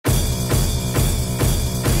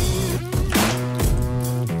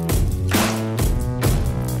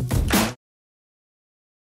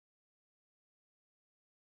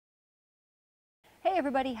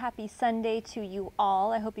everybody, happy Sunday to you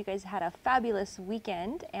all. I hope you guys had a fabulous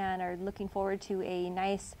weekend and are looking forward to a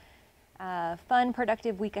nice, fun,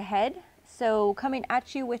 productive week ahead. So coming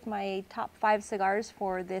at you with my top 5 cigars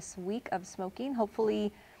for this week of smoking.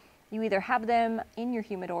 Hopefully you either have them in your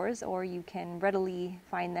humidors or you can readily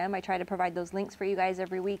find them. I try to provide those links for you guys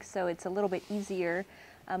every week so it's a little bit easier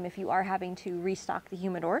if you are having to restock the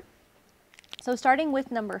humidor. So starting with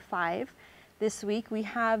number 5, this week we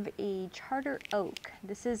have a Charter Oak.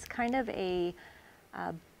 This is kind of a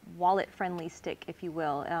wallet-friendly stick, if you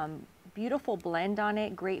will. Beautiful blend on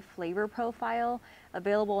it, great flavor profile,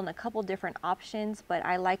 available in a couple different options, but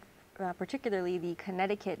I like particularly the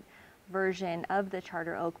Connecticut version of the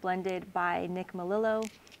Charter Oak, blended by Nick Melillo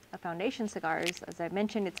of Foundation Cigars. As I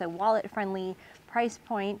mentioned, it's a wallet-friendly price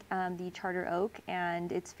point, the Charter Oak,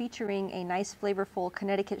 and it's featuring a nice flavorful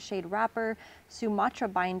Connecticut shade wrapper, Sumatra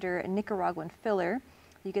binder, and Nicaraguan filler.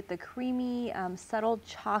 You get the creamy, subtle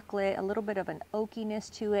chocolate, a little bit of an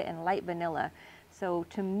oakiness to it, and light vanilla. So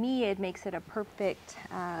to me, it makes it a perfect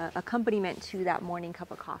accompaniment to that morning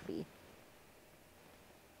cup of coffee.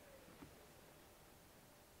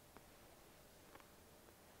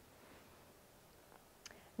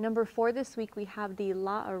 Number 4 this week, we have the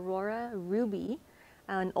La Aurora Ruby,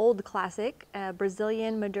 an old classic,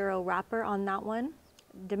 Brazilian Maduro wrapper on that one,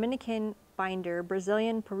 Dominican binder,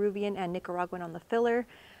 Brazilian, Peruvian, and Nicaraguan on the filler,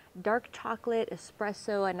 dark chocolate,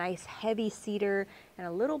 espresso, a nice heavy cedar, and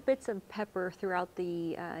a little bits of pepper throughout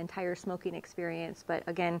the entire smoking experience. But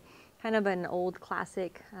again, kind of an old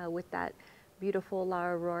classic with that beautiful La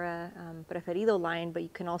Aurora Preferido line, but you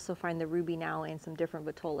can also find the Ruby now in some different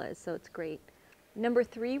vitolas, so it's great. Number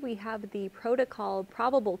 3, we have the Protocol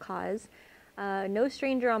Probable Cause. No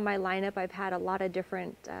stranger on my lineup. I've had a lot of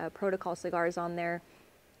different Protocol cigars on there.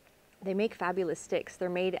 They make fabulous sticks. They're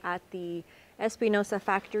made at the Espinosa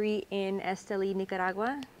factory in Esteli,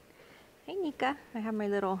 Nicaragua. Hey Nika, I have my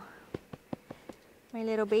little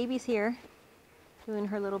babies here doing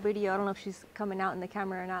her little video. I don't know if she's coming out in the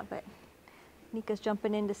camera or not, but Nika's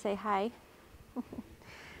jumping in to say hi.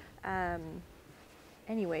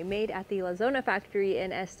 Anyway, made at the La Zona factory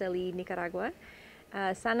in Esteli, Nicaragua.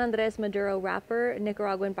 San Andres Maduro wrapper,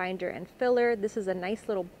 Nicaraguan binder and filler. This is a nice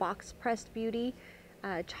little box pressed beauty.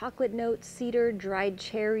 Chocolate notes, cedar, dried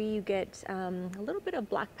cherry. You get a little bit of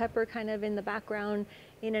black pepper kind of in the background,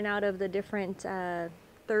 in and out of the different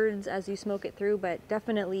thirds as you smoke it through, but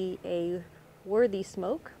definitely a worthy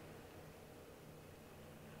smoke.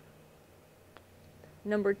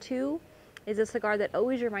 Number 2 is a cigar that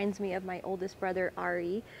always reminds me of my oldest brother,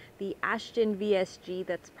 Ari, the Ashton VSG.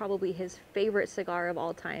 That's probably his favorite cigar of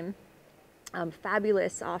all time.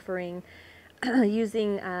 Fabulous offering,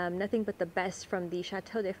 using nothing but the best from the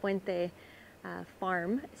Chateau de Fuente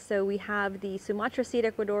farm. So we have the Sumatra seed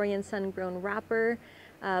Ecuadorian sun-grown wrapper,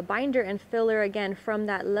 binder and filler, again from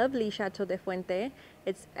that lovely Chateau de Fuente.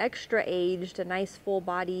 It's extra aged, a nice full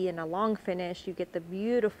body and a long finish. You get the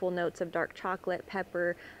beautiful notes of dark chocolate,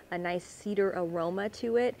 pepper, a nice cedar aroma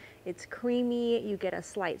to it. It's creamy, you get a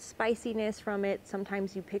slight spiciness from it.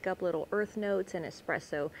 Sometimes you pick up little earth notes and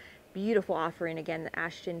espresso. Beautiful offering, again, the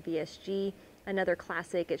Ashton VSG, another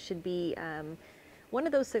classic. It should be one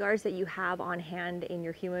of those cigars that you have on hand in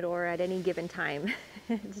your humidor at any given time.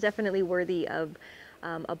 It's definitely worthy of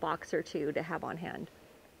a box or two to have on hand.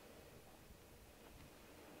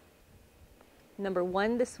 Number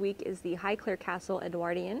 1 this week is the Highclere Castle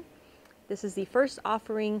Eduardian. This is the first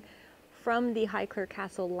offering from the Highclere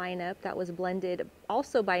Castle lineup that was blended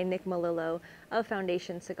also by Nick Melillo of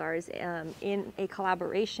Foundation Cigars in a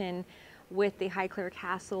collaboration with the Highclere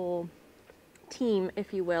Castle team,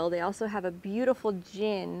 if you will. They also have a beautiful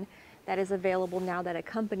gin that is available now that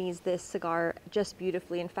accompanies this cigar just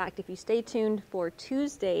beautifully. In fact, if you stay tuned for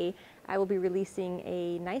Tuesday, I will be releasing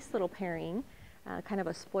a nice little pairing. Kind of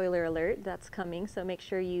a spoiler alert that's coming, so make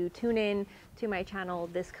sure you tune in to my channel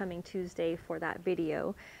this coming Tuesday for that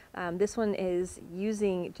video. This one is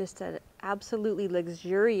using just an absolutely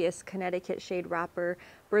luxurious Connecticut shade wrapper,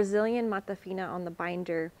 Brazilian Matafina on the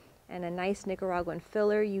binder, and a nice Nicaraguan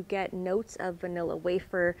filler. You get notes of vanilla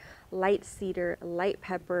wafer, light cedar, light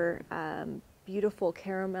pepper, beautiful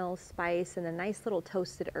caramel spice, and a nice little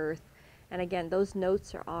toasted earth. And again, those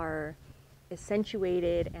notes are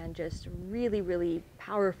accentuated and just really, really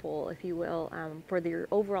powerful, if you will, for your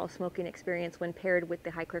overall smoking experience when paired with the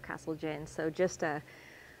Highclere Castle gin. So just a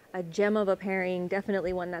gem of a pairing,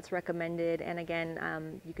 definitely one that's recommended. And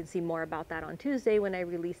again, you can see more about that on Tuesday when I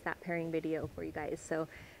release that pairing video for you guys. So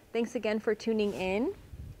thanks again for tuning in,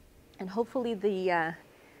 and hopefully the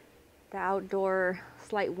outdoor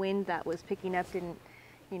slight wind that was picking up didn't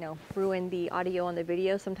you know, ruin the audio on the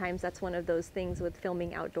video. Sometimes that's one of those things with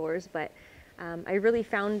filming outdoors, but I really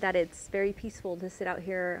found that it's very peaceful to sit out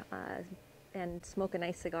here and smoke a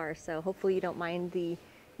nice cigar. So hopefully you don't mind the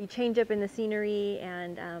change up in the scenery.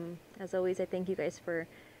 And as always, I thank you guys for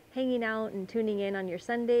hanging out and tuning in on your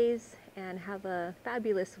Sundays, and have a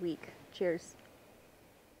fabulous week. Cheers.